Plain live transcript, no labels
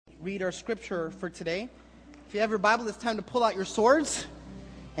read our scripture for today. If you have your Bible, it's time to pull out your swords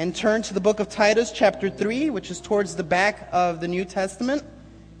and turn to the book of Titus, chapter 3, which is towards the back of the New Testament.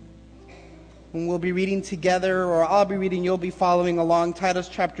 And we'll be reading together, or I'll be reading, you'll be following along. Titus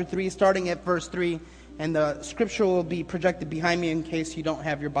chapter 3, starting at verse 3, and the scripture will be projected behind me in case you don't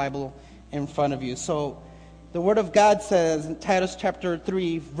have your Bible in front of you. So the Word of God says in Titus chapter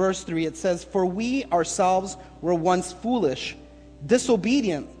 3, verse 3, it says, "For we ourselves were once foolish,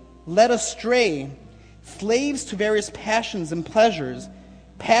 disobedient, led astray, slaves to various passions and pleasures,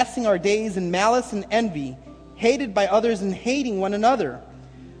 passing our days in malice and envy, hated by others and hating one another.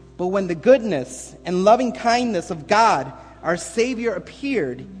 But when the goodness and loving kindness of God, our Savior,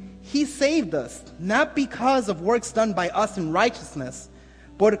 appeared, He saved us, not because of works done by us in righteousness,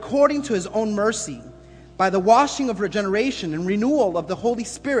 but according to His own mercy, by the washing of regeneration and renewal of the Holy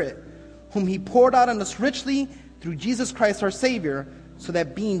Spirit, whom He poured out on us richly through Jesus Christ our Savior, so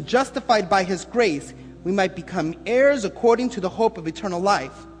that being justified by His grace, we might become heirs according to the hope of eternal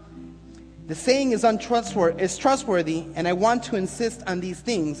life. The saying is trustworthy, and I want to insist on these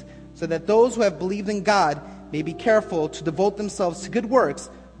things, so that those who have believed in God may be careful to devote themselves to good works.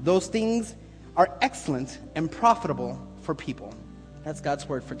 Those things are excellent and profitable for people." That's God's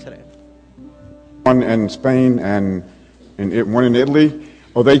word for today. One in Spain and one in Italy.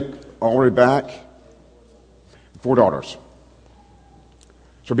 Are they already back? 4 daughters.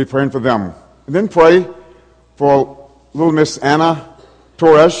 So be praying for them. And then pray for little Miss Anna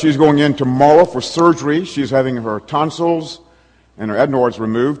Torres. She's going in tomorrow for surgery. She's having her tonsils and her adenoids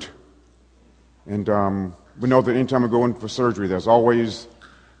removed. And we know that anytime we go in for surgery, there's always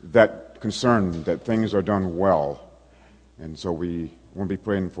that concern that things are done well. And so we want to be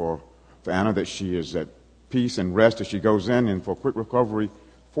praying for Anna, that she is at peace and rest as she goes in, and for quick recovery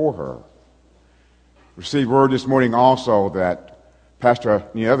for her. Received word this morning also that Pastor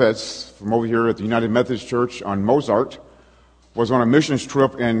Nieves from over here at the United Methodist Church on Mozart was on a missions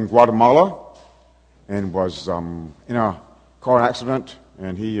trip in Guatemala and was in a car accident,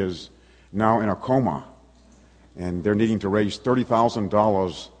 and he is now in a coma. And they're needing to raise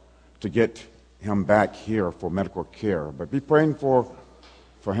 $30,000 to get him back here for medical care. But be praying for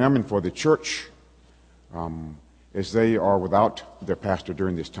him and for the church as they are without their pastor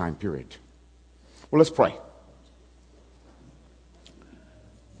during this time period. Well, let's pray.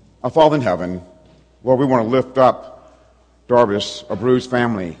 Our Father in heaven, Lord, we want to lift up Darvis, Abreu's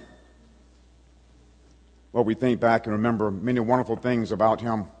family. Lord, we think back and remember many wonderful things about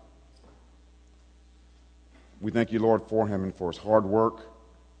him. We thank you, Lord, for him and for his hard work.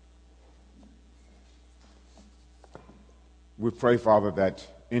 We pray, Father, that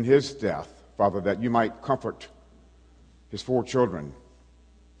in his death, Father, that you might comfort his 4 children.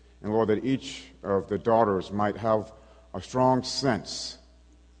 And, Lord, that each of the daughters might have a strong sense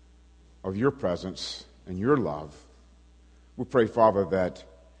of your presence and your love. We pray, Father, that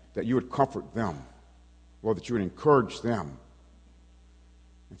you would comfort them. Lord, that you would encourage them.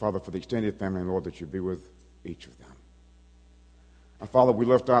 And, Father, for the extended family, Lord, that you be with each of them. And, Father, we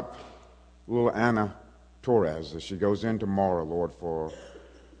lift up little Anna Torres as she goes in tomorrow, Lord, for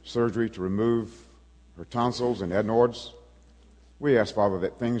surgery to remove her tonsils and adenoids. We ask, Father,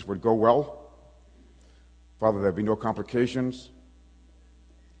 that things would go well. Father, there'd be no complications.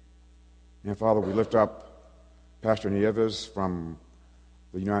 And, Father, we lift up Pastor Nieves from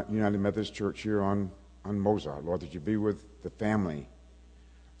the United Methodist Church here on Mozart. Lord, that you be with the family.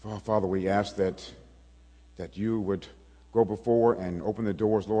 Father, we ask that you would go before and open the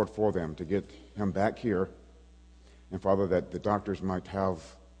doors, Lord, for them to get him back here. And, Father, that the doctors might have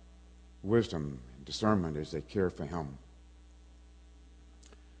wisdom and discernment as they care for him.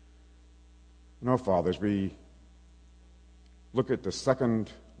 Now, Father, as we look at the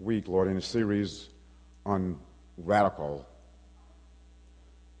second week, Lord, in a series on radical,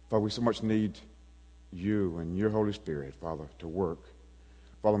 Father, we so much need you and your Holy Spirit, Father, to work.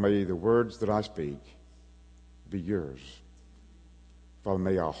 Father, may the words that I speak be yours. Father,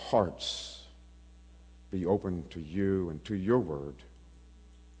 may our hearts be open to you and to your word.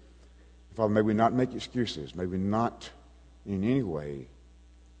 Father, may we not make excuses. May we not in any way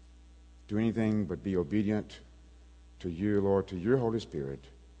do anything but be obedient to you, Lord, to your Holy Spirit,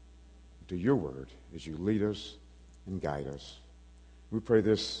 to your word as you lead us and guide us. We pray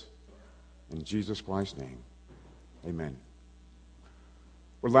this in Jesus Christ's name. Amen.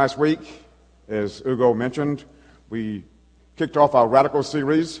 Well, last week, as Ugo mentioned, we kicked off our Radical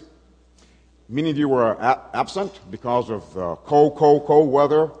series. Many of you were absent because of the cold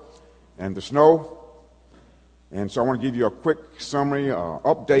weather and the snow. And so I want to give you a quick summary,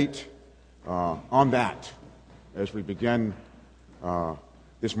 update on that as we begin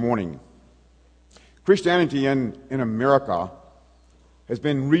this morning. Christianity in America has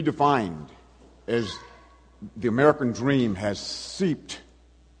been redefined as the American dream has seeped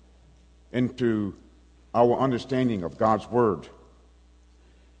into our understanding of God's Word.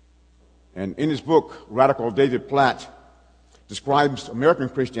 And in his book, Radical, David Platt describes American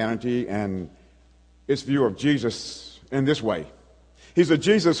Christianity and its view of Jesus in this way. He's a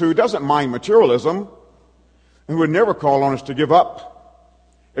Jesus who doesn't mind materialism and who would never call on us to give up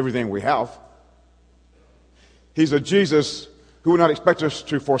everything we have. He's a Jesus who would not expect us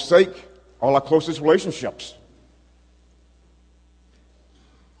to forsake all our closest relationships.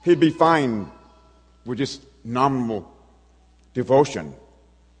 He'd be fine with just nominal devotion.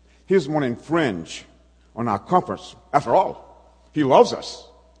 He doesn't want to infringe on our comforts. After all, he loves us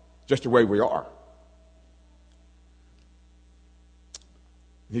just the way we are.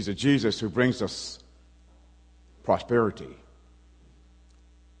 He's a Jesus who brings us prosperity.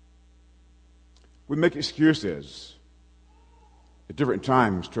 We make excuses at different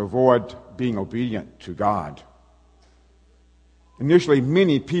times to avoid being obedient to God. Initially,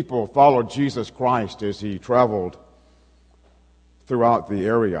 many people followed Jesus Christ as he traveled throughout the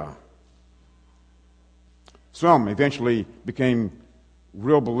area. Some eventually became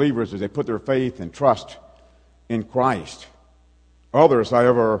real believers as they put their faith and trust in Christ. Others,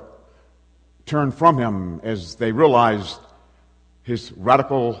 however, turned from him as they realized his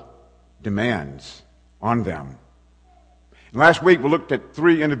radical demands on them. And last week we looked at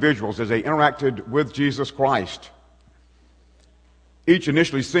 3 individuals as they interacted with Jesus Christ. Each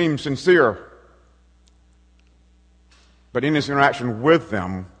initially seemed sincere, but in his interaction with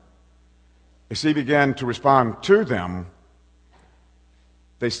them, as he began to respond to them,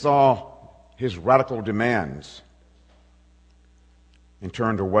 they saw his radical demands and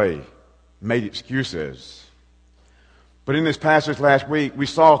turned away, made excuses. But in this passage last week, we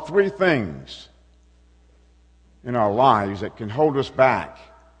saw 3 things in our lives that can hold us back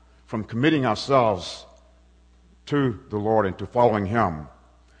from committing ourselves to the Lord and to following him. And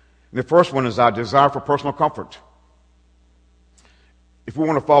the first one is our desire for personal comfort. If we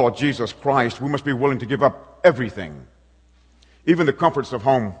want to follow Jesus Christ, we must be willing to give up everything, even the comforts of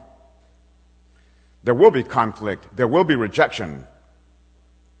home. There will be conflict. There will be rejection.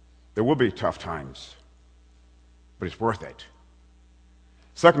 There will be tough times, but it's worth it.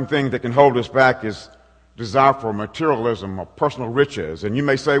 Second thing that can hold us back is desire for materialism or personal riches. And you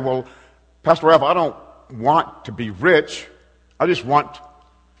may say, well, Pastor Ralph, I don't want to be rich. I just want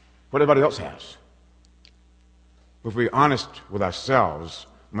what everybody else has. But if we're honest with ourselves,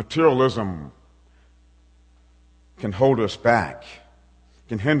 materialism can hold us back,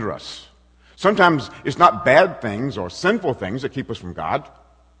 can hinder us. Sometimes it's not bad things or sinful things that keep us from God.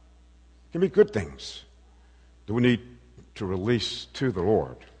 It can be good things that we need to release to the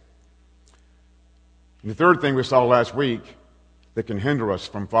Lord. And the third thing we saw last week that can hinder us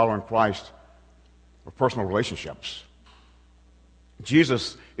from following Christ are personal relationships.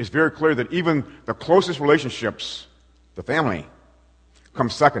 Jesus is very clear that even the closest relationships, the family, come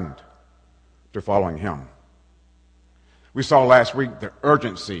second to following him. We saw last week the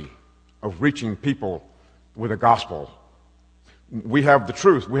urgency of reaching people with the gospel. We have the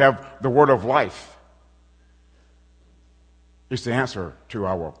truth. We have the word of life. It's the answer to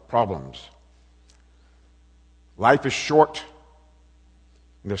our problems. Life is short,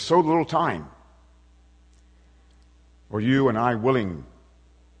 and there's so little time. Are you and I willing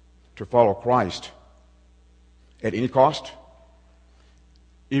to follow Christ at any cost,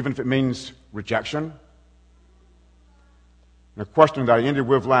 even if it means rejection? And a question that I ended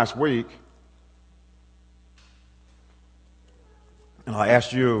with last week, and I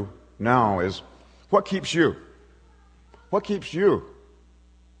ask you now, is what keeps you? What keeps you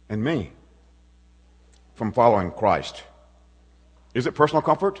and me from following Christ? Is it personal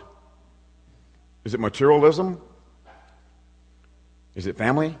comfort? Is it materialism? Is it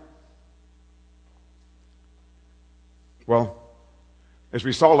family? Well, as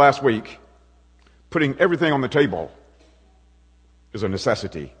we saw last week, putting everything on the table is a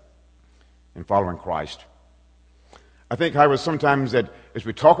necessity in following Christ. I think, however, sometimes that as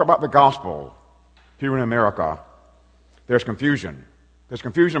we talk about the gospel here in America, there's confusion. There's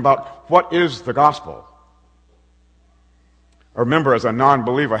confusion about what is the gospel. I remember as a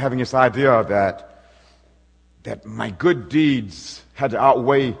non-believer having this idea that my good deeds had to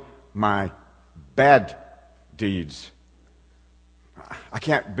outweigh my bad deeds. I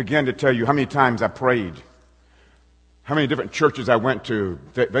can't begin to tell you how many times I prayed, how many different churches I went to,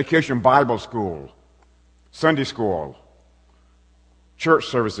 Vacation Bible School, Sunday school, church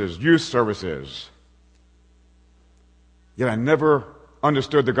services, youth services. Yet I never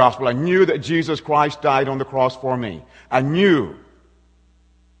understood the gospel. I knew that Jesus Christ died on the cross for me. I knew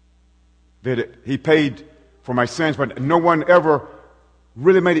that He paid for my sins, but no one ever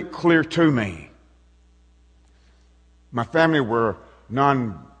really made it clear to me. My family were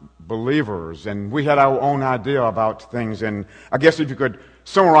non-believers, and we had our own idea about things. And I guess if you could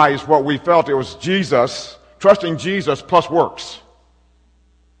summarize what we felt, it was Jesus, trusting Jesus plus works.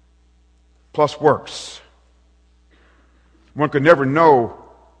 Plus works. One could never know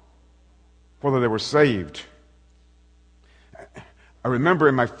whether they were saved. I remember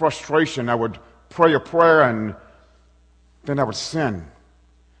in my frustration, I would pray a prayer and then I would sin. And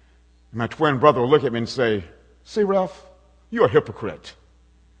my twin brother would look at me and say, "See, Ralph, you're a hypocrite.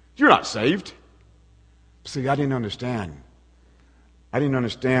 You're not saved." See, I didn't understand. I didn't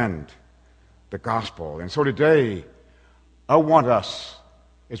understand the gospel. And so today, I want us,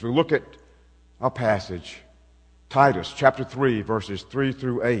 as we look at our passage, Titus chapter 3, verses 3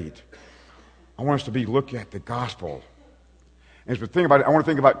 through 8, I want us to look at the gospel. And as we think about it, I want to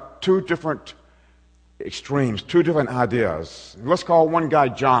think about two different extremes, two different ideas. Let's call one guy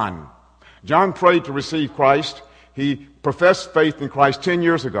John. John prayed to receive Christ. He professed faith in Christ 10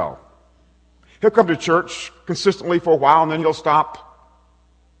 years ago. He'll come to church consistently for a while, and then he'll stop.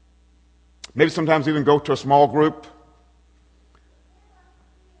 Maybe sometimes even go to a small group.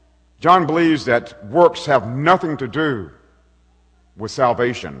 John believes that works have nothing to do with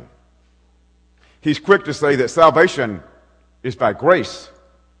salvation. He's quick to say that salvation is by grace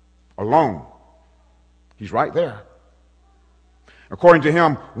alone. He's right there. According to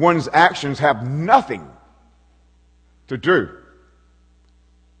him, one's actions have nothing to do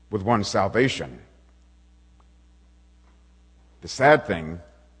with one's salvation. The sad thing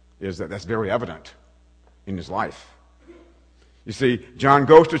is that that's very evident in his life. You see, John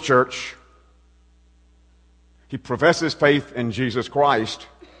goes to church. He professes faith in Jesus Christ.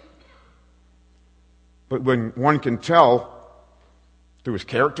 But when one can tell through his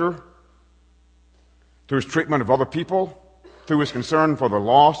character, through his treatment of other people, through his concern for the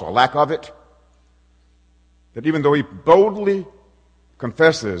lost or lack of it, that even though he boldly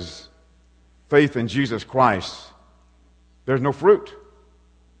confesses faith in Jesus Christ, there's no fruit.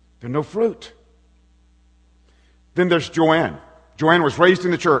 There's no fruit. Then there's Joanne. Joanne was raised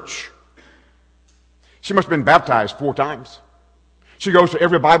in the church. She must have been baptized 4 times. She goes to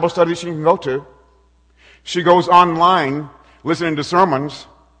every Bible study she can go to. She goes online listening to sermons.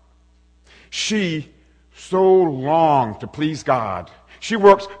 She so longed to please God. She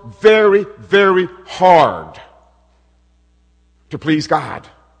works very, very hard to please God.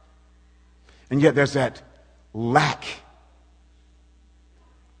 And yet there's that lack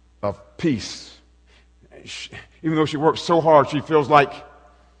of peace. Even though she works so hard, she feels like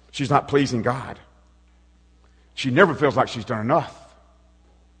she's not pleasing God. She never feels like she's done enough.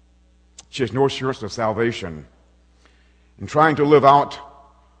 She has no assurance of salvation. And trying to live out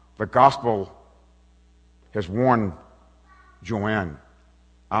the gospel has worn Joanne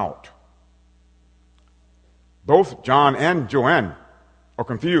out. Both John and Joanne are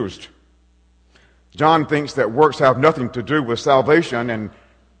confused. John thinks that works have nothing to do with salvation, and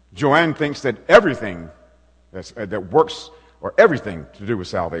Joanne thinks that everything that works or everything to do with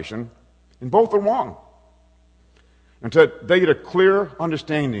salvation, and both are wrong. Until they get a clear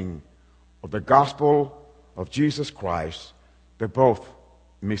understanding of the gospel of Jesus Christ, they're both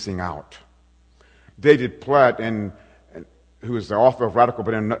missing out. David Platt, who is the author of Radical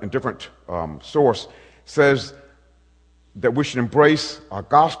but in a different source, says that we should embrace a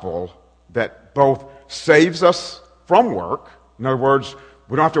gospel that both saves us from work. In other words,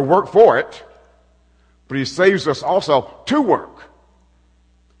 we don't have to work for it, but he saves us also to work.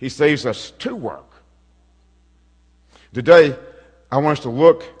 He saves us to work. Today, I want us to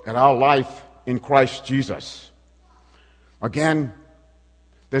look at our life in Christ Jesus. Again,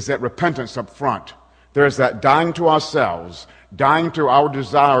 there's that repentance up front. There's that dying to ourselves, dying to our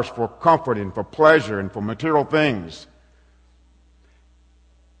desires for comfort and for pleasure and for material things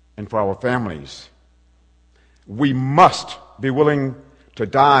and for our families. We must be willing to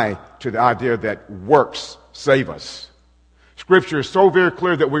die to the idea that works save us. Scripture is so very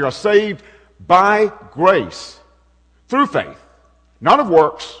clear that we are saved by grace through faith, not of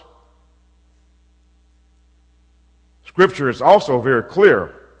works. Scripture is also very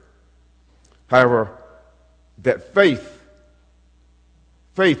clear, however, that faith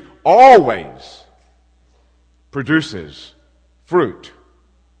always produces fruit,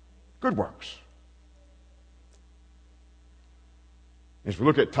 good works. As we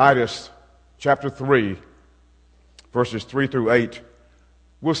look at Titus chapter 3, verses 3 through 8,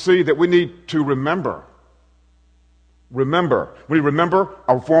 we'll see that we need to remember remember. We remember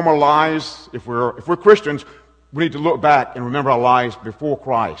our former lives. If we're Christians, we need to look back and remember our lives before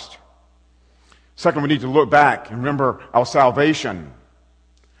Christ. Second, we need to look back and remember our salvation.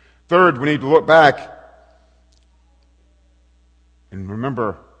 Third, we need to look back and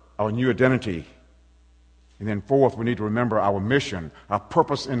remember our new identity. And then fourth, we need to remember our mission, our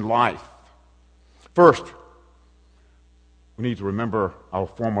purpose in life. First, we need to remember our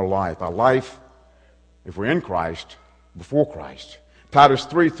former life, our life, if we're in Christ, before Christ. Titus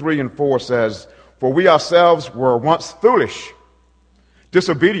 3:3 and 4 says, "For we ourselves were once foolish,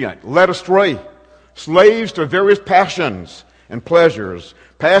 disobedient, led astray, slaves to various passions and pleasures,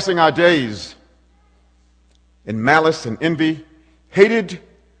 passing our days in malice and envy, hated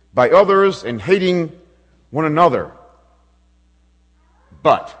by others and hating one another.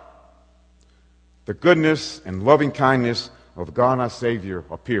 But the goodness and loving kindness of God our Savior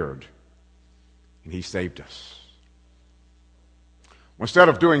appeared, and he saved us." Instead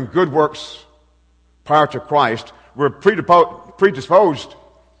of doing good works prior to Christ, we're predisposed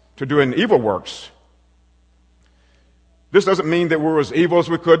to doing evil works. This doesn't mean that we're as evil as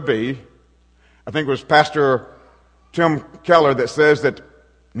we could be. I think it was Pastor Tim Keller that says that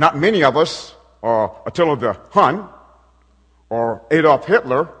not many of us are Attila the Hun or Adolf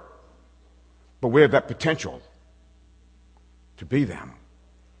Hitler, but we have that potential to be them.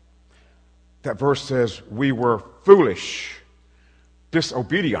 That verse says we were foolish,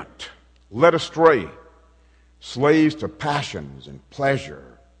 disobedient, led astray, slaves to passions and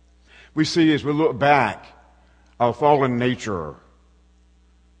pleasure. We see as we look back our fallen nature,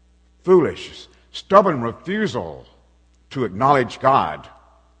 foolish, stubborn refusal to acknowledge God,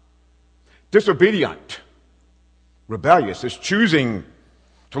 disobedient, rebellious, is choosing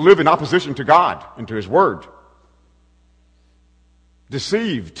to live in opposition to God and to his word.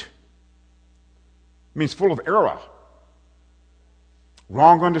 Deceived means full of error,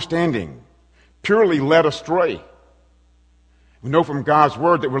 wrong understanding, purely led astray. We know from God's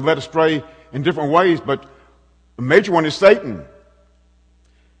word that we're led astray in different ways, but the major one is Satan.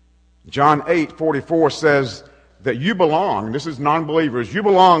 John 8:44 says that you belong, this is non-believers, you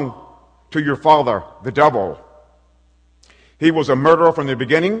belong to your father, the devil. He was a murderer from the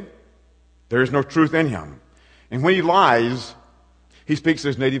beginning. There is no truth in him. And when he lies, he speaks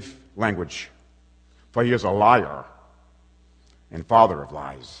his native language, for he is a liar and father of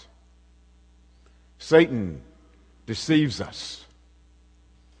lies. Satan deceives us.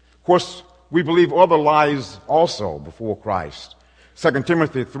 Of course, we believe other lies also before Christ. 2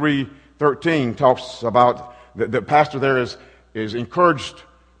 Timothy 3:13 talks about the pastor there is encouraged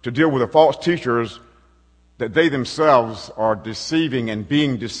to deal with the false teachers, that they themselves are deceiving and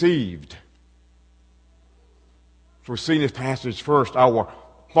being deceived. So we see in this passage first our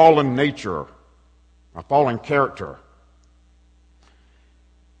fallen nature, our fallen character.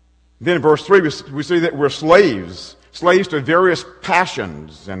 Then in verse 3 we see that we're slaves to various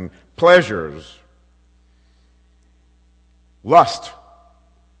passions and pleasures. Lust.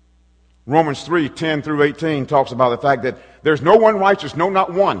 Romans 3:10 through 18 talks about the fact that there's no one righteous, no,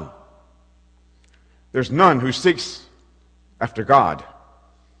 not one. There's none who seeks after God.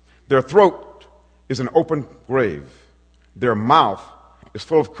 Their throat is an open grave. Their mouth is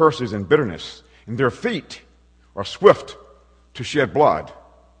full of curses and bitterness. And their feet are swift to shed blood.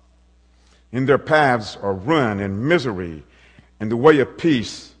 In their paths are ruin and misery, and the way of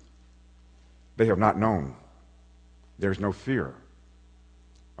peace they have not known. There is no fear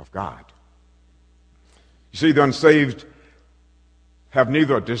of God. You see, the unsaved have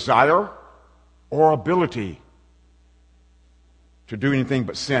neither desire or ability to do anything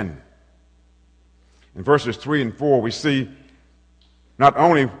but sin. In verses 3 and 4, we see not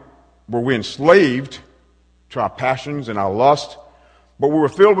only were we enslaved to our passions and our lust, but we were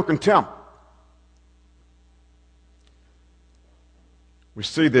filled with contempt. We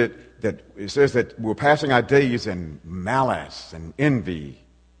see that it says that we're passing our days in malice and envy,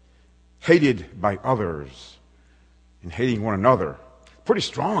 hated by others and hating one another. Pretty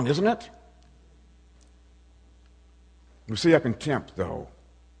strong, isn't it? We see our contempt, though.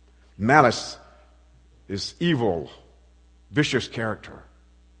 Malice is evil, vicious character.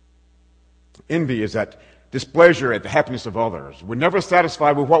 Envy is that displeasure at the happiness of others. We're never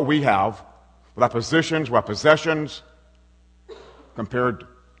satisfied with what we have, with our positions, with our possessions, compared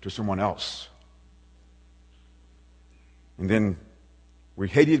to someone else. And then we're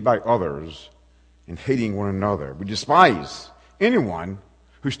hated by others and hating one another. We despise anyone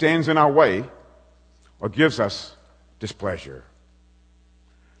who stands in our way or gives us displeasure.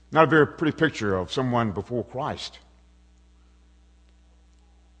 Not a very pretty picture of someone before Christ.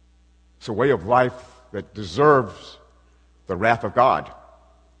 It's a way of life that deserves the wrath of God.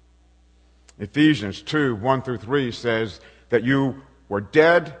 Ephesians 2, 1 through 3 says that you were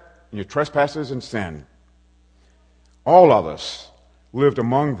dead in your trespasses and sin. All of us lived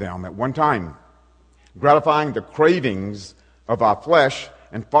among them at one time, gratifying the cravings of our flesh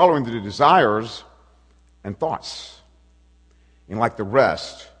and following the desires and thoughts. And like the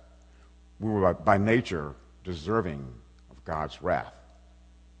rest, we were by nature deserving of God's wrath.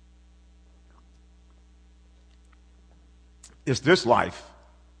 It's this life,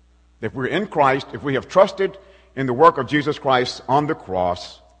 if we're in Christ, if we have trusted in the work of Jesus Christ on the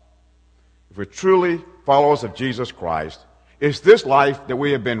cross, if we're truly followers of Jesus Christ, it's this life that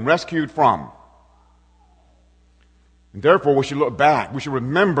we have been rescued from. And therefore, we should look back. We should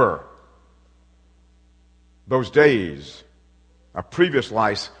remember those days, our previous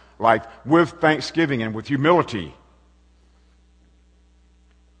life with thanksgiving and with humility.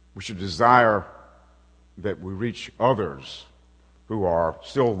 We should desire that we reach others who are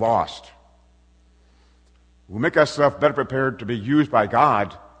still lost. We make ourselves better prepared to be used by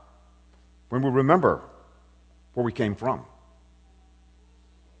God when we remember where we came from.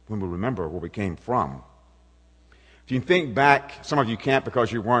 When we remember where we came from. If you think back, some of you can't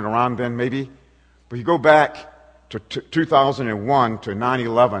because you weren't around then maybe, but you go back to 2001 to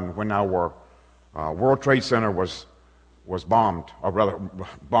 9/11 when our World Trade Center was bombed, or rather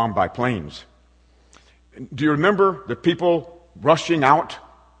bombed by planes. Do you remember the people rushing out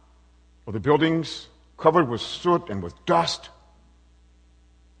of the buildings covered with soot and with dust?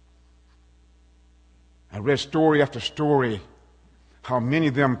 I read story after story how many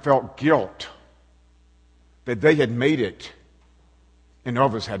of them felt guilt that they had made it and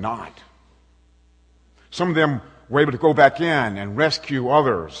others had not. Some of them were able to go back in and rescue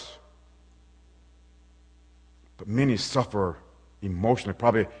others. But many suffer emotionally,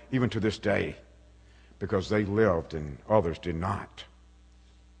 probably even to this day, because they lived and others did not.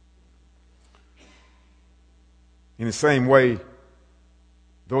 In the same way,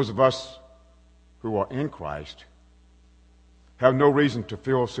 those of us who are in Christ have no reason to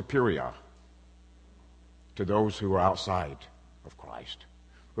feel superior to those who are outside of Christ,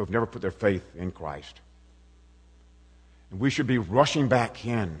 who have never put their faith in Christ. And we should be rushing back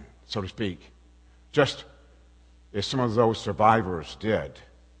in, so to speak, just as some of those survivors did.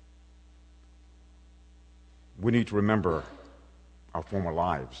 We need to remember our former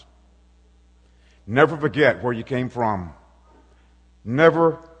lives. Never forget where you came from.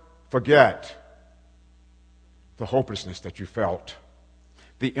 Never forget the hopelessness that you felt,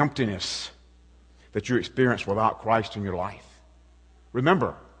 the emptiness that you experienced without Christ in your life.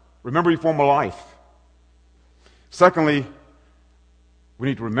 Remember your former life. Secondly, we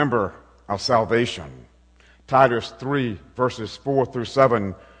need to remember our salvation. Titus 3, verses 4 through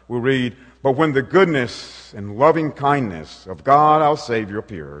 7, we read, "But when the goodness and loving kindness of God our Savior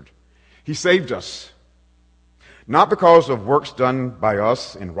appeared, He saved us, not because of works done by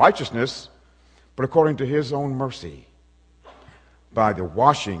us in righteousness, but according to His own mercy, by the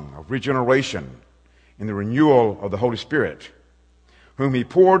washing of regeneration in the renewal of the Holy Spirit, whom He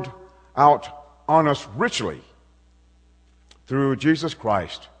poured out on us richly through Jesus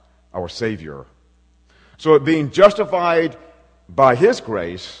Christ, our Savior. So that being justified by His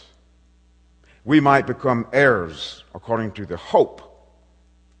grace, we might become heirs according to the hope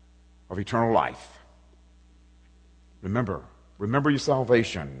of eternal life." Remember your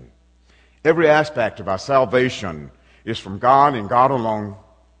salvation. Every aspect of our salvation is from God and God alone.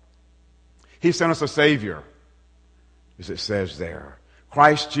 He sent us a Savior, as it says there.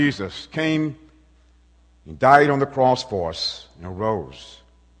 Christ Jesus came and died on the cross for us and arose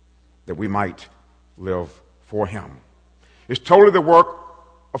that we might live for Him. It's totally the work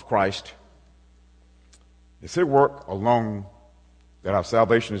of Christ. It's His work alone that our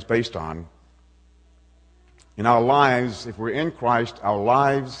salvation is based on. In our lives, if we're in Christ, our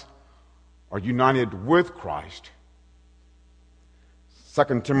lives are united with Christ.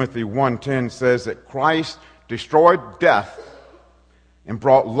 2 Timothy 1:10 says that Christ destroyed death and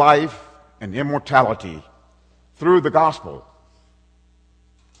brought life and immortality through the gospel.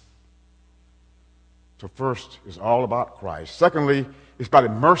 So first is all about Christ. Secondly, it's by the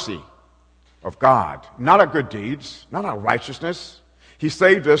mercy of God, not our good deeds, not our righteousness. He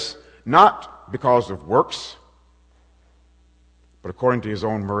saved us not because of works, but according to His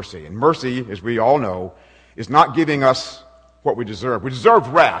own mercy. And mercy, as we all know, is not giving us what we deserve. We deserve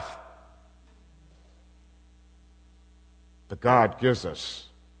wrath. But God gives us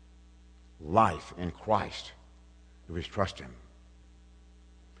life in Christ if we trust Him.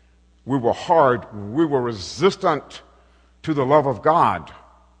 We were hard, we were resistant to the love of God.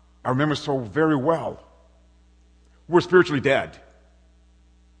 I remember so very well. We're spiritually dead.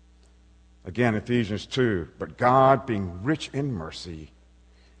 Again, Ephesians 2, but God, being rich in mercy,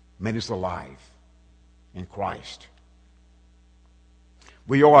 made us alive in Christ.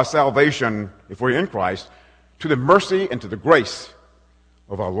 We owe our salvation, if we're in Christ, to the mercy and to the grace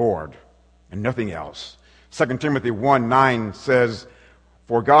of our Lord, and nothing else. 2 Timothy 1:9 says,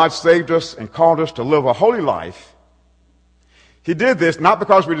 for God saved us and called us to live a holy life. He did this not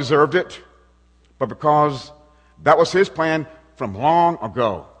because we deserved it, but because that was his plan from long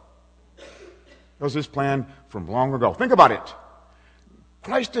ago. That was his plan from long ago. Think about it.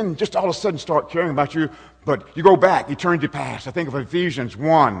 Christ didn't just all of a sudden start caring about you, but you go back, eternity past. I think of Ephesians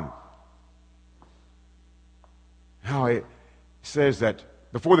 1. How it says that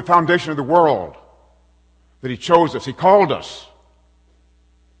before the foundation of the world, that he chose us, he called us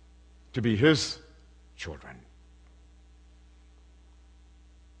to be his children.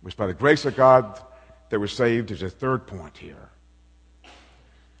 It was by the grace of God that we're saved is a third point here.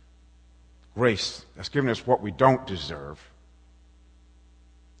 Grace that's given us what we don't deserve,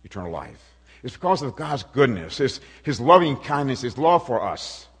 eternal life. It's because of God's goodness, his loving kindness, his love for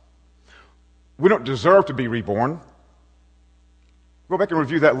us. We don't deserve to be reborn. Go back and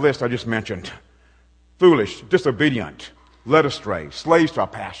review that list I just mentioned. Foolish, disobedient, led astray, slaves to our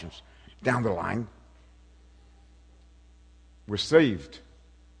passions. Down the line. We're saved.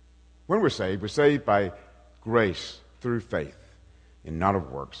 When we're saved by grace through faith and not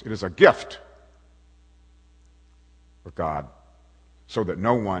of works. It is a gift of God so that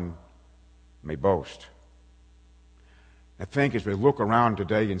no one may boast. I think as we look around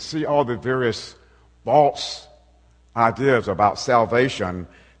today and see all the various false ideas about salvation,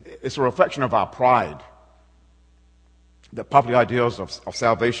 it's a reflection of our pride. The popular ideas of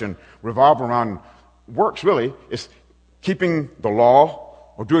salvation revolve around works, really. It's keeping the law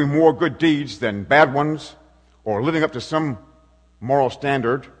or doing more good deeds than bad ones or living up to some moral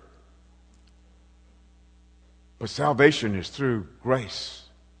standard. But salvation is through grace,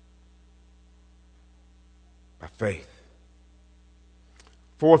 by faith.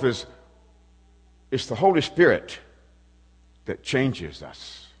 Fourth is, it's the Holy Spirit that changes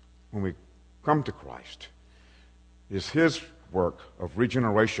us when we come to Christ. Is his work of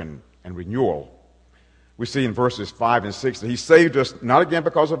regeneration and renewal. We see in verses 5 and 6 that he saved us not again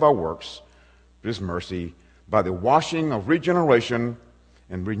because of our works, but his mercy, by the washing of regeneration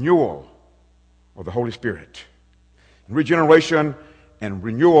and renewal of the Holy Spirit. Regeneration and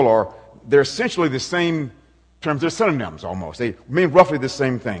renewal they're essentially the same terms. They're synonyms almost. They mean roughly the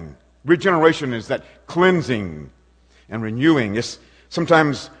same thing. Regeneration is that cleansing and renewing. It's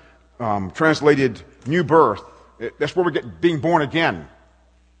sometimes translated new birth. That's where we get being born again.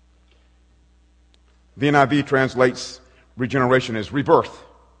 The NIV translates regeneration as rebirth.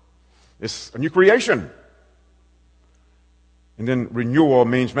 It's a new creation. And then renewal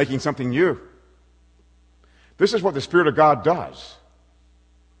means making something new. This is what the Spirit of God does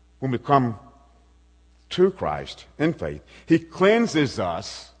when we come to Christ in faith. He cleanses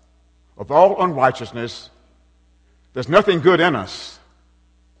us of all unrighteousness. There's nothing good in us,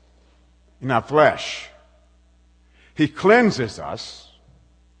 in our flesh. He cleanses us.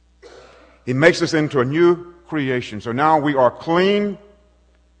 He makes us into a new creation. So now we are clean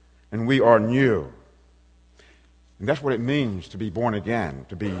and we are new. And that's what it means to be born again,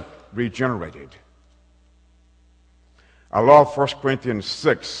 to be regenerated. I love 1 Corinthians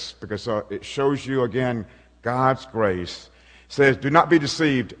 6 because it shows you again God's grace. It says, do not be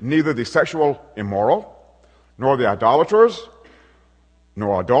deceived, neither the sexual immoral, nor the idolaters,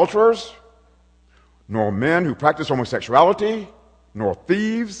 nor adulterers, nor men who practice homosexuality, nor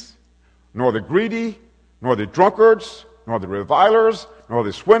thieves, nor the greedy, nor the drunkards, nor the revilers, nor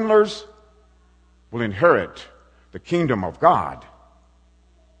the swindlers will inherit the kingdom of God.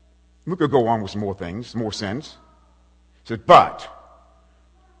 We could go on with some more things, more sins. It says, but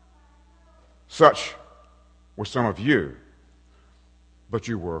such were some of you, but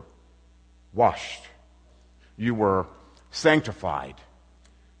you were washed. You were sanctified.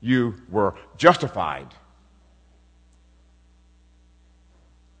 You were justified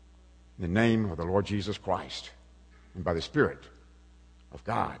in the name of the Lord Jesus Christ and by the Spirit of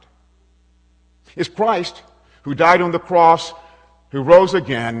God. It's Christ who died on the cross, who rose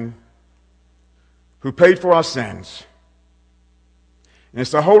again, who paid for our sins. And it's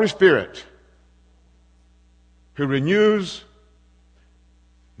the Holy Spirit who renews,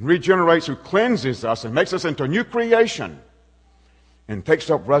 regenerates, who cleanses us and makes us into a new creation and takes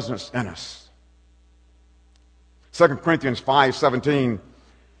up residence in us. 2 Corinthians 5:17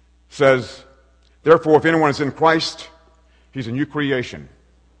 says, therefore, if anyone is in Christ, he's a new creation.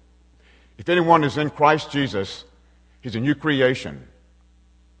 If anyone is in Christ Jesus, He's a new creation.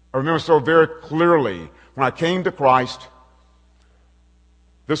 I remember so very clearly when I came to Christ,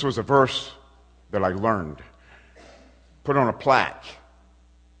 this was a verse that I learned, put on a plaque,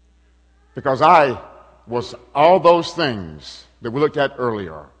 because I was all those things that we looked at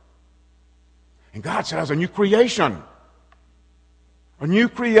earlier. And God says, a new creation. A new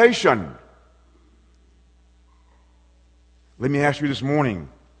creation. Let me ask you this morning.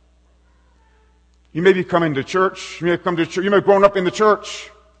 You may be coming to church. You may have come to church. You may have grown up in the church.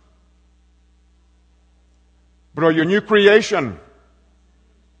 But are you a new creation?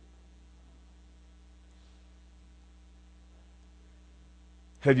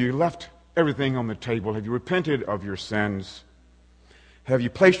 Have you left everything on the table? Have you repented of your sins? Have you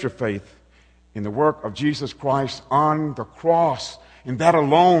placed your faith in the work of Jesus Christ on the cross, and that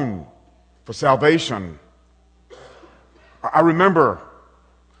alone for salvation? I remember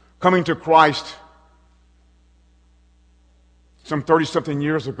coming to Christ some 30-something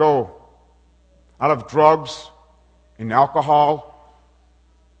years ago out of drugs and alcohol,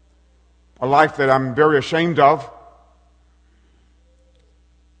 a life that I'm very ashamed of.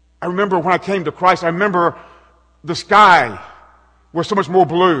 I remember when I came to Christ, I remember the sky was so much more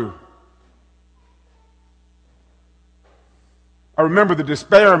blue. I remember the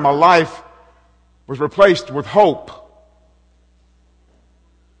despair in my life was replaced with hope.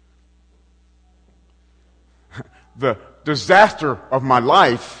 The disaster of my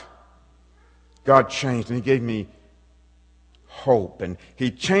life, God changed, and He gave me hope, and He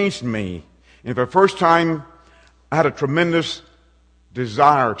changed me. And for the first time, I had a tremendous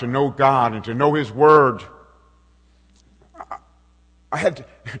desire to know God and to know His Word. I had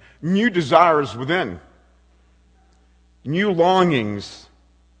new desires within, new longings.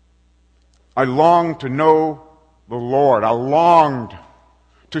 I longed to know the Lord. I longed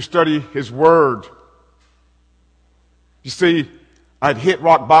to study His Word. You see, I'd hit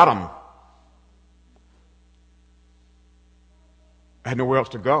rock bottom. I had nowhere else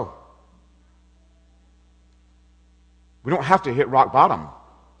to go. We don't have to hit rock bottom.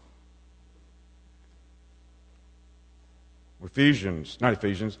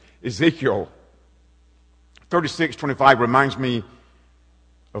 Ezekiel 36:25 reminds me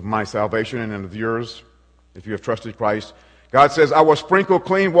of my salvation and of yours, if you have trusted Christ. God says, I will sprinkle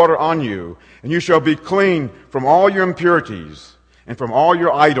clean water on you, and you shall be clean from all your impurities and from all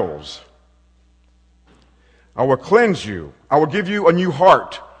your idols. I will cleanse you. I will give you a new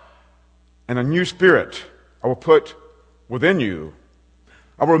heart and a new spirit I will put within you.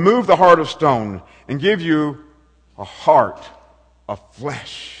 I will remove the heart of stone and give you a heart of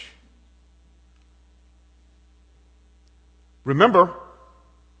flesh. Remember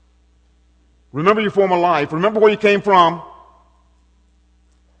your former life. Remember where you came from.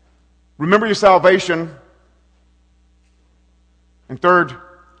 Remember your salvation. And third,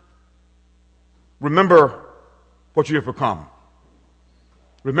 remember what you have become.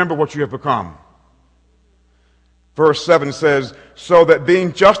 Remember what you have become. Verse 7 says, so that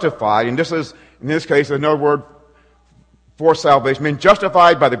being justified, and this is, in this case, another word for salvation, being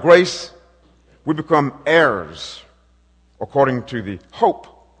justified by the grace, we become heirs according to the hope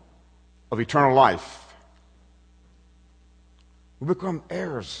of eternal life. We become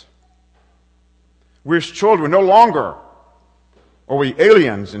heirs. We're His children. No longer are we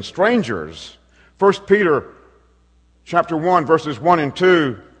aliens and strangers. 1 Peter chapter 1, verses 1 and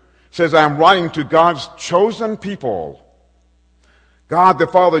 2 says, I am writing to God's chosen people. God the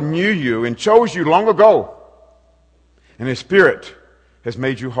Father knew you and chose you long ago, and His Spirit has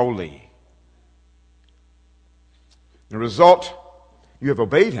made you holy. The result, you have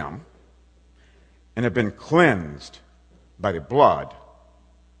obeyed Him and have been cleansed by the blood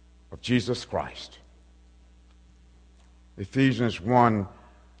of Jesus Christ. Ephesians 1,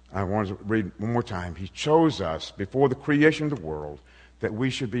 I want to read one more time. He chose us before the creation of the world that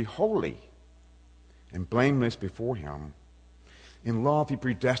we should be holy and blameless before Him. In love, He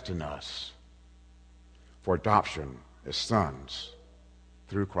predestined us for adoption as sons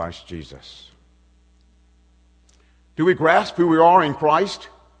through Christ Jesus. Do we grasp who we are in Christ?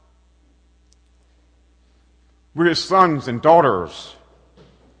 We're His sons and daughters.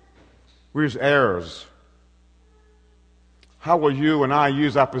 We're His heirs. How will you and I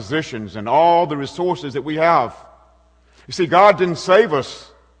use our positions and all the resources that we have? You see, God didn't save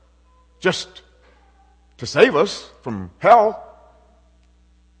us just to save us from hell.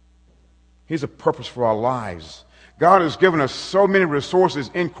 He has a purpose for our lives. God has given us so many resources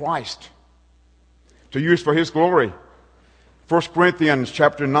in Christ to use for His glory. 1 Corinthians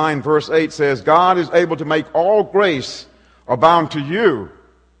chapter 9, verse 8 says, God is able to make all grace abound to you,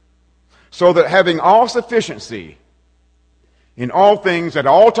 so that having all sufficiency in all things at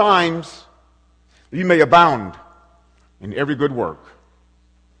all times, that you may abound in every good work.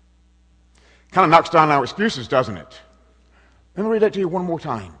 Kind of knocks down our excuses, doesn't it? Let me read that to you one more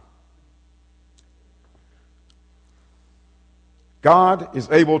time. God is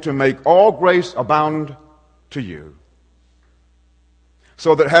able to make all grace abound to you,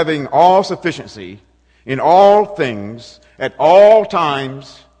 so that having all sufficiency in all things at all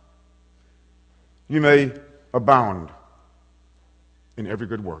times, you may abound in every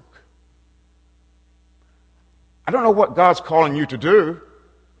good work. I don't know what God's calling you to do,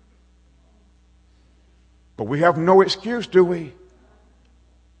 but we have no excuse, do we?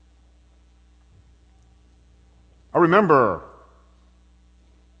 I remember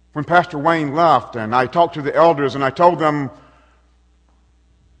when Pastor Wayne left, and I talked to the elders, and I told them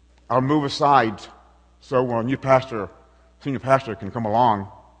I'll move aside so a new pastor, senior pastor, can come along.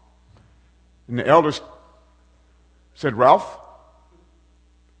 And the elders said, "Ralph,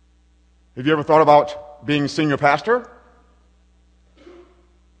 have you ever thought about being senior pastor?"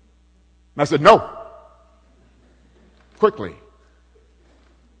 And I said, "No." Quickly.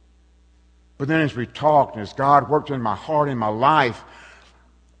 But then as we talked, and as God worked in my heart, in my life,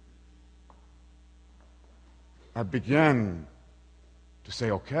 I began to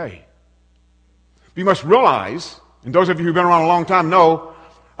say, okay. But you must realize, and those of you who've been around a long time know,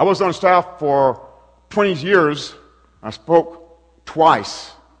 I was on staff for 20 years. I spoke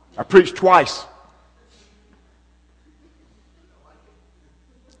twice. I preached twice.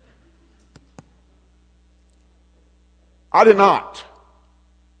 I did not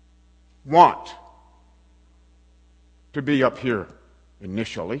want to be up here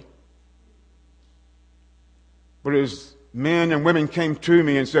initially. But as men and women came to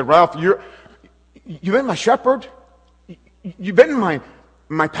me and said, "Ralph, you've been my shepherd. You've been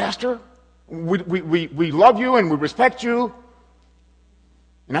my pastor. We love you and we respect you."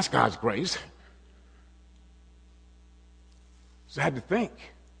 And that's God's grace. So I had to think.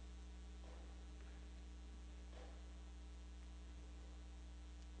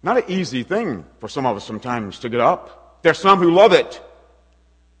 Not an easy thing for some of us sometimes to get up. There's some who love it.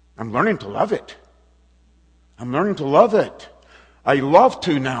 I'm learning to love it. I'm learning to love it. I love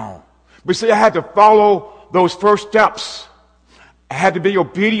to now. But see, I had to follow those first steps. I had to be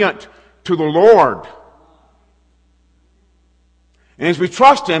obedient to the Lord. And as we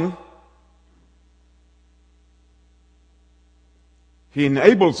trust Him, He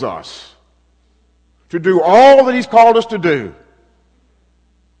enables us to do all that He's called us to do.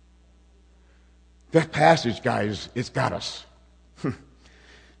 That passage, guys, it's got us.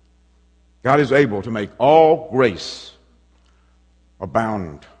 God is able to make all grace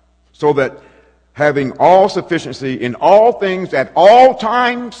abound, so that having all sufficiency in all things at all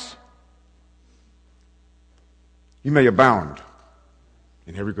times, you may abound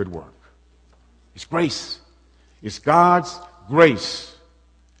in every good work. It's grace. It's God's grace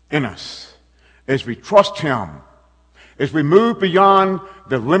in us as we trust Him, as we move beyond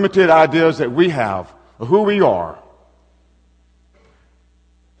the limited ideas that we have of who we are.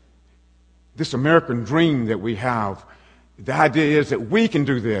 This American dream that we have, the idea is that we can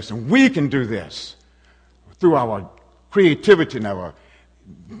do this and we can do this through our creativity and our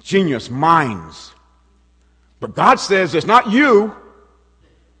genius minds. But God says it's not you.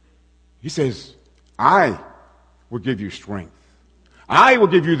 He says, I will give you strength. I will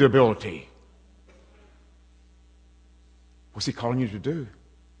give you the ability. What's He calling you to do?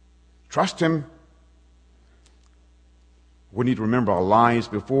 Trust Him. We need to remember our lives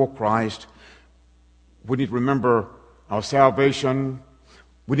before Christ. We need to remember our salvation.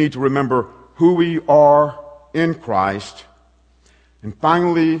 We need to remember who we are in Christ. And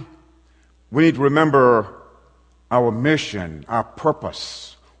finally, we need to remember our mission, our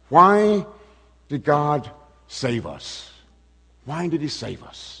purpose. Why did God save us? Why did He save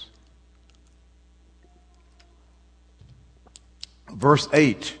us? Verse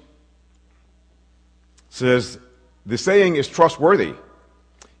 8 says, the saying is trustworthy,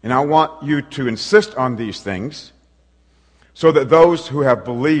 and I want you to insist on these things so that those who have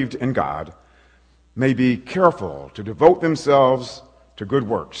believed in God may be careful to devote themselves to good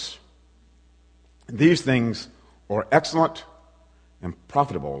works. These things are excellent and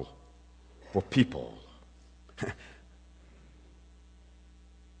profitable for people.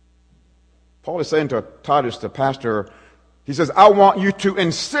 Paul is saying to Titus, the pastor, he says, I want you to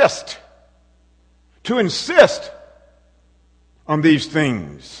insist on these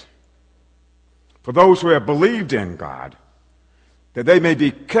things for those who have believed in God, that they may be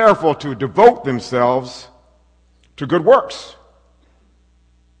careful to devote themselves to good works.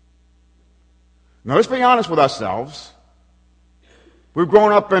 Now let's be honest with ourselves. We've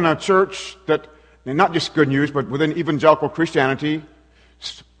grown up in a church that, and not just good news, but within evangelical Christianity,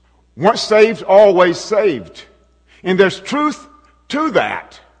 once saved, always saved. And there's truth to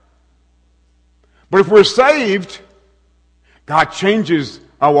that. But if we're saved, God changes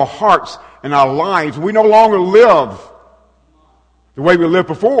our hearts and our lives. We no longer live the way we lived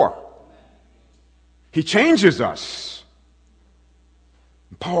before. He changes us.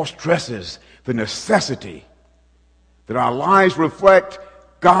 And Paul stresses the necessity that our lives reflect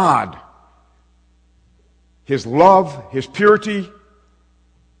God, His love, His purity.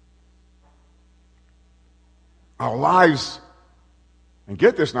 Our lives, and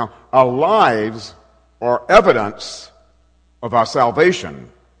get this now, our lives are evidence of our salvation.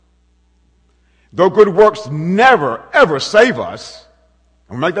 Though good works never, ever save us,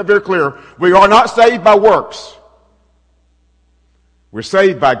 I'll make that very clear, we are not saved by works. We're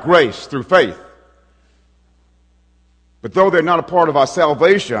saved by grace through faith. But though they're not a part of our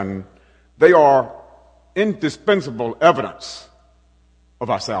salvation, they are indispensable evidence of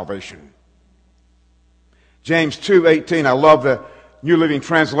our salvation. James 2:18, I love the New Living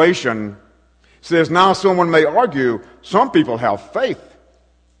Translation, says, now someone may argue, some people have faith.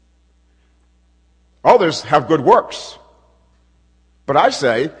 Others have good works. But I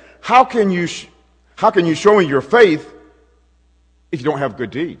say, how can you show me your faith if you don't have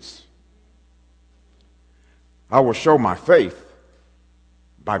good deeds? I will show my faith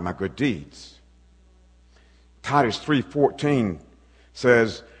by my good deeds. Titus 3:14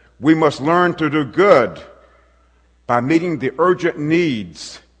 says, we must learn to do good by meeting the urgent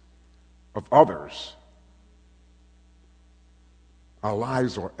needs of others. Our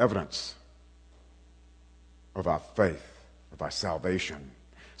lives are evidence of our faith, of our salvation.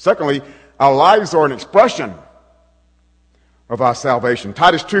 Secondly, our lives are an expression of our salvation.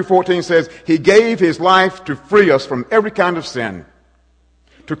 Titus 2:14 says, he gave his life to free us from every kind of sin,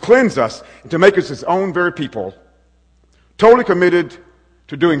 to cleanse us, and to make us his own very people, totally committed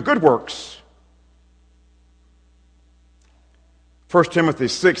to doing good works. 1 Timothy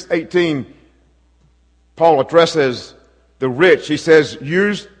 6:18, Paul addresses the rich. He says,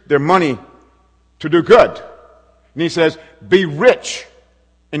 use their money to do good. And he says, be rich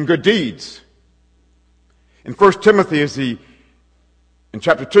in good deeds. In 1 Timothy, in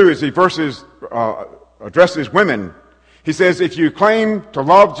chapter 2, as he addresses women, he says, if you claim to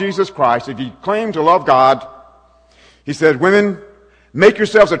love Jesus Christ, if you claim to love God, he says, women, make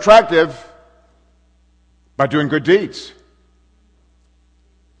yourselves attractive by doing good deeds.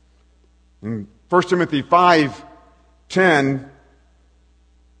 In 1 Timothy 5:10,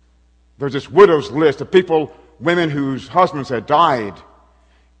 there's this widow's list of people, women whose husbands had died,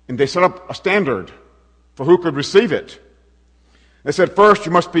 and they set up a standard for who could receive it. They said, first,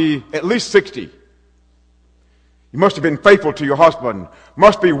 you must be at least 60. You must have been faithful to your husband,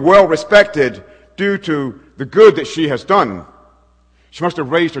 must be well respected due to the good that she has done. She must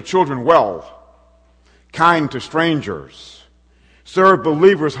have raised her children well, kind to strangers, served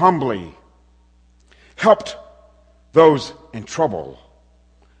believers humbly, helped those in trouble,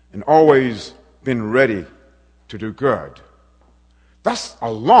 and always been ready to do good. That's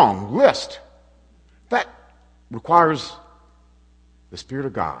a long list. That requires the Spirit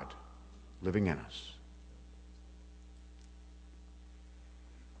of God living in us.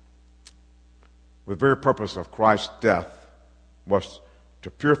 The very purpose of Christ's death was to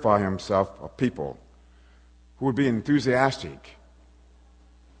purify himself a people who would be enthusiastic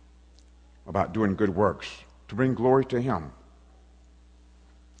about doing good works, to bring glory to him.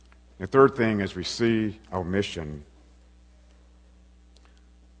 The third thing is we see our mission.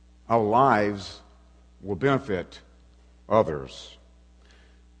 Our lives will benefit others.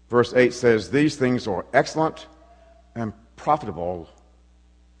 Verse 8 says, these things are excellent and profitable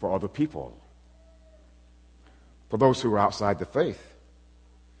for other people, for those who are outside the faith.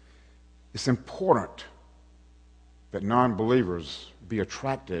 It's important that non-believers be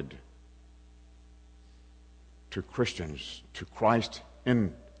attracted to Christians, to Christ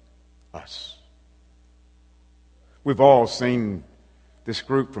in us. We've all seen this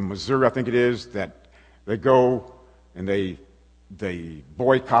group from Missouri, I think it is, that they go and they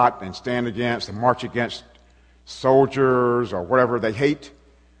boycott and stand against and march against soldiers or whatever. They hate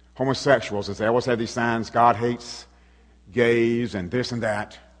homosexuals, as they always have these signs, God hates gays and this and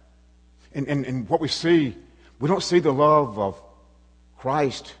that. And what we see, we don't see the love of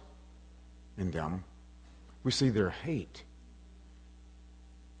Christ in them. We see their hate.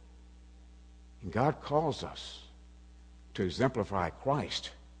 And God calls us to exemplify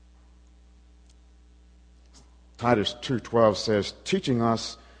Christ. Titus 2:12 says, teaching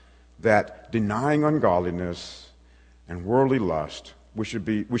us that denying ungodliness and worldly lust, we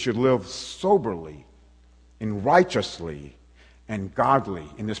should live soberly and righteously and godly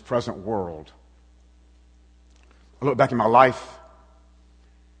in this present world. I look back in my life.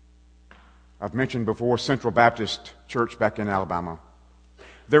 I've mentioned before Central Baptist Church back in Alabama.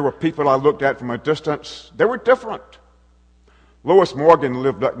 There were people I looked at from a distance. They were different. Lois Morgan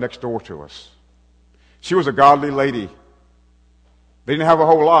lived up next door to us. She was a godly lady. They didn't have a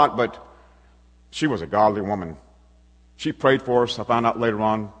whole lot, but she was a godly woman. She prayed for us, I found out later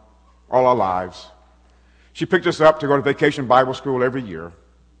on, all our lives. She picked us up to go to vacation Bible school every year.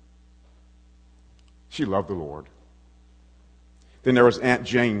 She loved the Lord. Then there was Aunt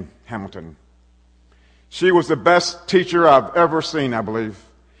Jane Hamilton. She was the best teacher I've ever seen, I believe.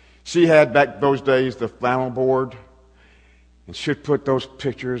 She had, back those days, the flannel board, and she'd put those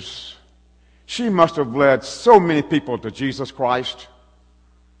pictures. She must have led so many people to Jesus Christ.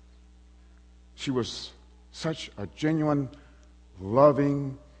 She was such a genuine,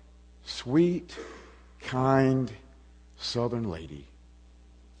 loving, sweet, kind Southern lady.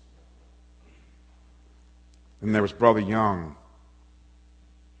 And there was Brother Young.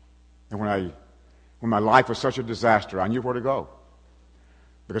 And when my life was such a disaster, I knew where to go,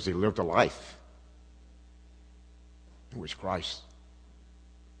 because he lived a life in which Christ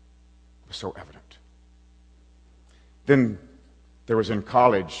was so evident. Then there was in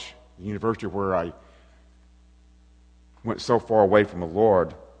college, the university where I went so far away from the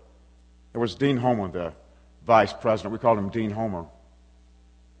Lord, there was Dean Homer, the vice president. We called him Dean Homer.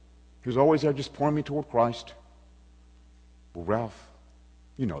 He was always there just pointing me toward Christ. Well, Ralph,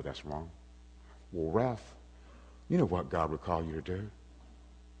 you know that's wrong. Well, Ralph, you know what God would call you to do.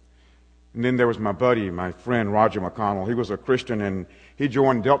 And then there was my buddy, my friend, Roger McConnell. He was a Christian, and he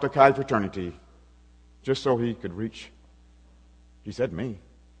joined Delta Chi fraternity just so he could reach, he said, me.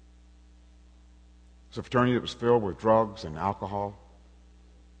 It's a fraternity that was filled with drugs and alcohol.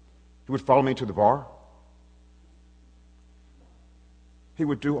 He would follow me to the bar. He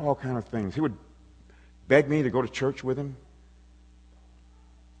would do all kinds of things. He would beg me to go to church with him.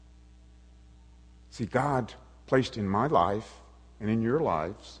 See, God placed in my life and in your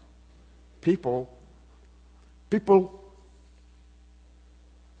lives people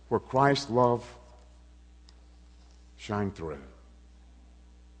where Christ's love shined through.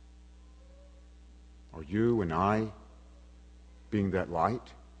 Are you and I being that light?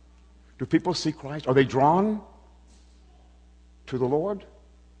 Do people see Christ? Are they drawn to the Lord?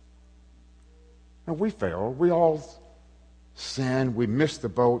 Now, we fail. We all sin. We miss the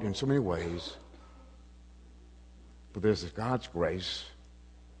boat in so many ways. But there's God's grace.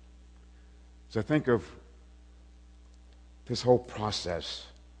 As I think of this whole process,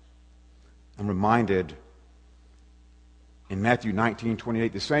 I'm reminded in Matthew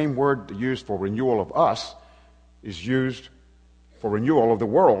 19:28, the same word used for renewal of us is used for renewal of the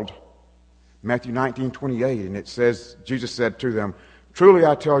world. Matthew 19:28, and it says, Jesus said to them, "Truly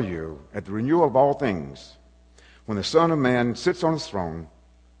I tell you, at the renewal of all things, when the Son of Man sits on his throne,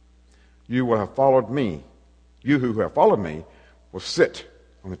 you will have followed me. You who have followed me will sit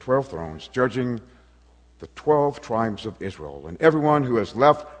on the 12 thrones, judging the 12 tribes of Israel. And everyone who has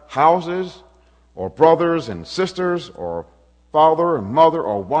left houses or brothers and sisters or father and mother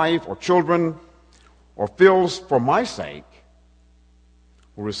or wife or children or fields for my sake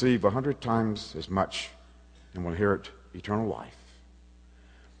will receive 100 times as much and will inherit eternal life.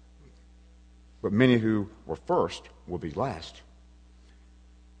 But many who were first will be last,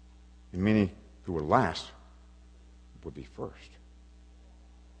 and many who were last will be first."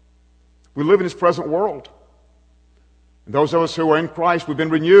 We live in this present world. And those of us who are in Christ, we've been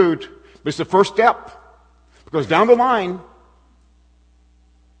renewed. But it's the first step. Because down the line,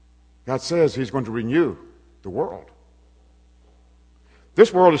 God says He's going to renew the world.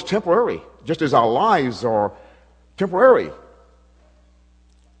 This world is temporary, just as our lives are temporary.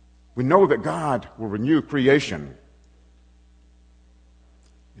 We know that God will renew creation.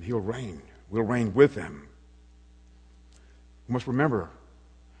 And He'll reign. We'll reign with Him. We must remember,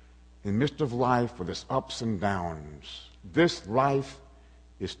 in the midst of life, with its ups and downs, this life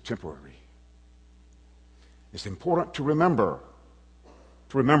is temporary. It's important to remember.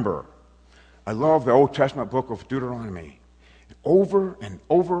 I love the Old Testament book of Deuteronomy. Over and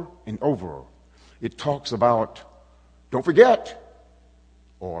over and over, it talks about, don't forget,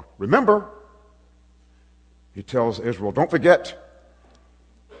 or remember. He tells Israel, don't forget,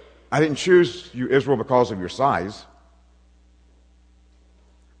 I didn't choose you, Israel, because of your size.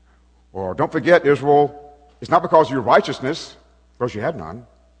 Or don't forget, Israel, it's not because of your righteousness, because you had none.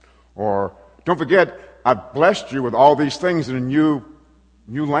 Or don't forget, I blessed you with all these things in a new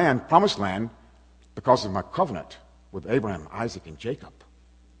land, promised land, because of my covenant with Abraham, Isaac, and Jacob.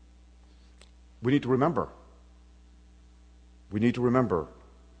 We need to remember. We need to remember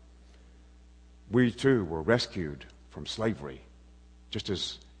we too were rescued from slavery, just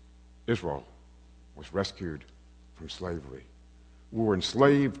as Israel was rescued from slavery. We were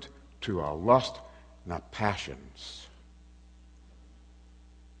enslaved to our lust and our passions.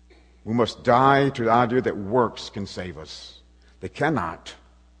 We must die to the idea that works can save us. They cannot.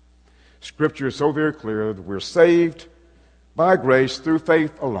 Scripture is so very clear that we're saved by grace through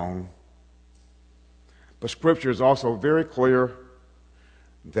faith alone. But Scripture is also very clear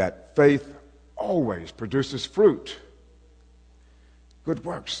that faith always produces fruit. Good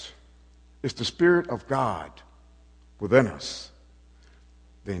works. It's the Spirit of God within us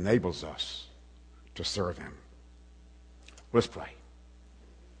that enables us to serve Him. Let's pray.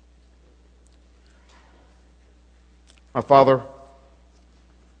 Our Father,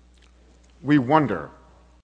 we wonder